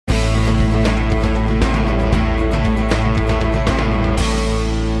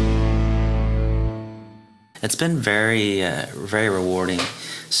It's been very rewarding.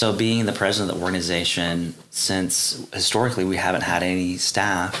 So being the president of the organization, since historically we haven't had any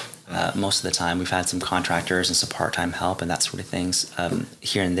staff, most of the time we've had some contractors and some part-time help and that sort of things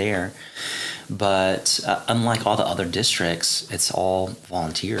here and there. But unlike all the other districts, it's all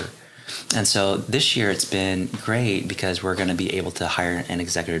volunteer. And so this year it's been great because we're going to be able to hire an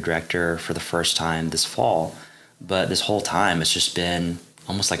executive director for the first time this fall. But this whole time it's just been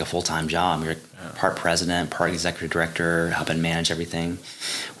almost like a full-time job. You're part president, part executive director, helping manage everything.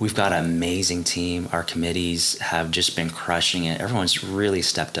 We've got an amazing team. Our committees have just been crushing it. Everyone's really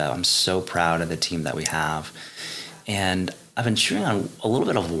stepped up. I'm so proud of the team that we have. And I've been chewing on a little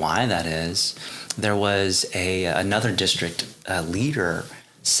bit of why that is. There was another district leader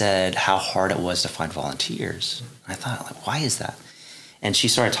said how hard it was to find volunteers. I thought, like, why is that? And she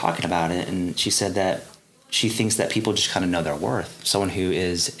started talking about it, and she said that she thinks that people just kind of know their worth. Someone who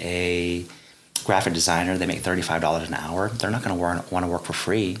is a graphic designer, they make $35 an hour, they're not going to want to work for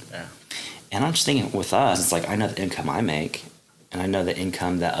free. Yeah. And I'm just thinking with us, it's like I know the income I make, and I know the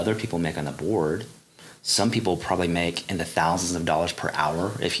income that other people make on the board. Some people probably make in the thousands of dollars per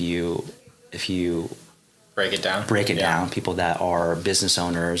hour if you break it down. Down. People that are business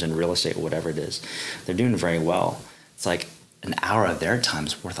owners and real estate or whatever it is, they're doing very well. It's like an hour of their time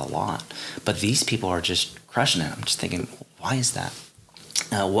is worth a lot. But these people are just crushing it. I'm just thinking, why is that?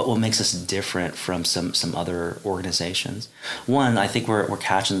 What makes us different from some other organizations? One, I think we're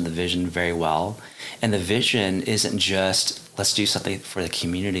catching the vision very well. And the vision isn't just let's do something for the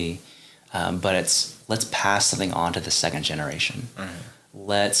community, but it's let's pass something on to the second generation. Mm-hmm.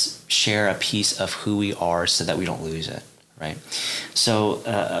 Let's share a piece of who we are so that we don't lose it, right? So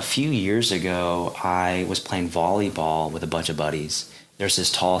a few years ago, I was playing volleyball with a bunch of buddies. There's this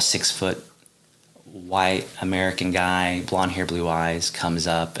tall 6-foot white American guy, blonde hair, blue eyes, comes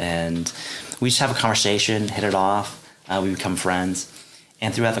up, and we just have a conversation, hit it off. We become friends.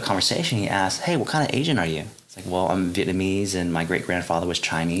 And throughout the conversation, he asked, hey, what kind of Asian are you? It's like, well, I'm Vietnamese, and my great-grandfather was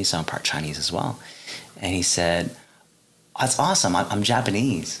Chinese, so I'm part Chinese as well. And he said, that's awesome. I'm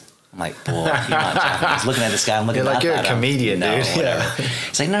Japanese. I'm like, boy, you're not Japanese. Looking at this guy, I'm looking at you're a comedian, dude. Yeah.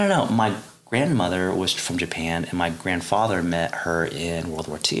 It's like, no. My grandmother was from Japan, and my grandfather met her in World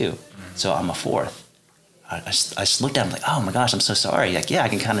War II. Mm-hmm. So I'm a fourth. I just looked at him like, oh my gosh, I'm so sorry. Like, yeah, I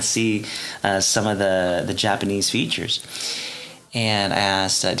can kind of see some of the Japanese features. And I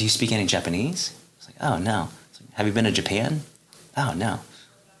asked, do you speak any Japanese? He's like, oh, no. Like, have you been to Japan? Oh, no.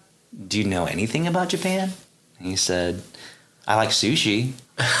 Do you know anything about Japan? And he said, I like sushi.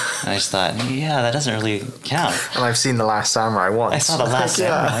 And I just thought, yeah, that doesn't really count. And I've seen The Last Samurai once. I saw The Last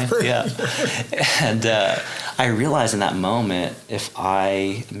Samurai, yeah. And I realized in that moment, if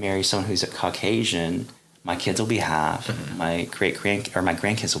I marry someone who's a Caucasian, my kids will be half, mm-hmm. my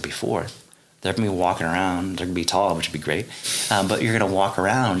grandkids will be fourth. They're going to be walking around. They're going to be tall, which would be great. But you're going to walk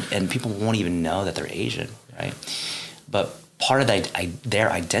around, and people won't even know that they're Asian, right? But part of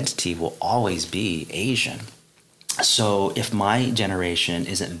their identity will always be Asian. So if my generation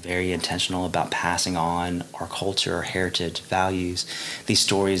isn't very intentional about passing on our culture, our heritage, values, these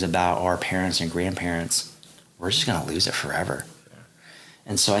stories about our parents and grandparents, we're just going to lose it forever.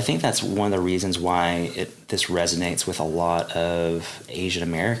 And so I think that's one of the reasons why this resonates with a lot of Asian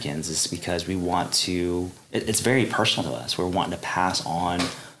Americans is because we want to, it's very personal to us. We're wanting to pass on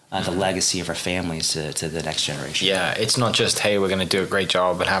the legacy of our families to the next generation. Yeah, it's not just, hey, we're going to do a great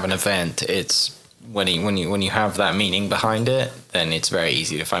job and have an event. It's when you have that meaning behind it, then it's very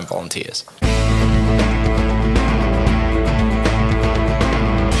easy to find volunteers.